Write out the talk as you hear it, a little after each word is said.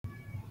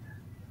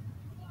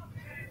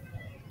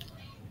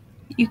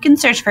You can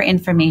search for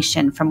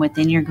information from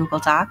within your Google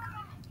Doc.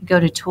 You go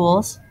to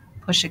Tools,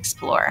 push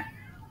Explore.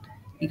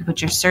 You can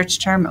put your search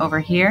term over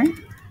here.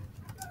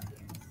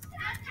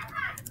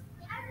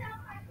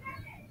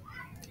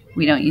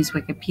 We don't use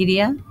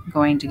Wikipedia. I'm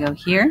going to go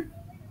here.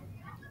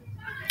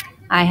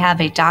 I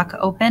have a doc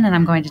open and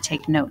I'm going to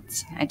take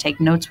notes. I take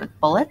notes with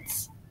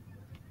bullets.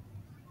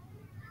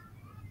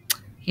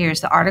 Here's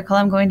the article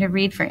I'm going to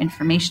read for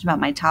information about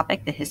my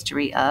topic, the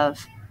history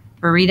of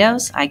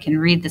burritos. I can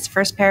read this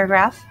first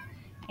paragraph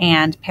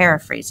and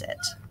paraphrase it.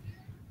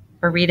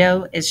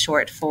 Burrito is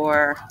short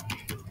for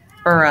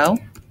burro.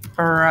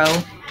 Burro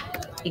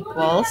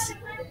equals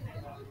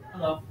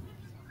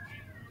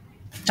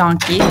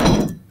donkey.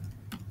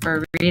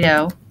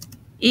 Burrito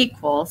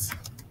equals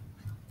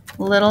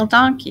little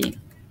donkey.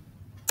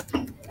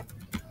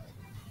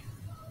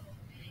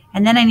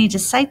 And then I need to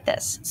cite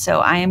this. So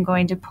I am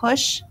going to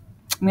push,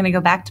 I'm going to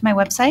go back to my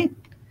website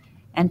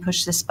and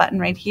push this button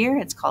right here.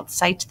 It's called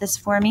Cite This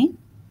For Me.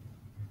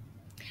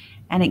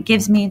 And it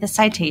gives me the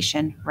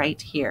citation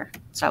right here.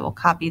 So I will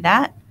copy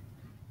that,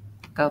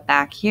 go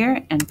back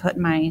here and put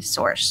my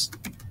source.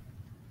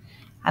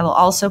 I will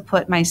also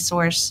put my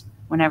source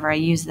whenever I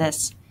use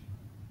this.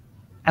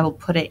 I will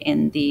put it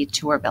in the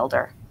tour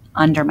builder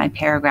under my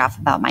paragraph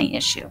about my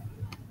issue.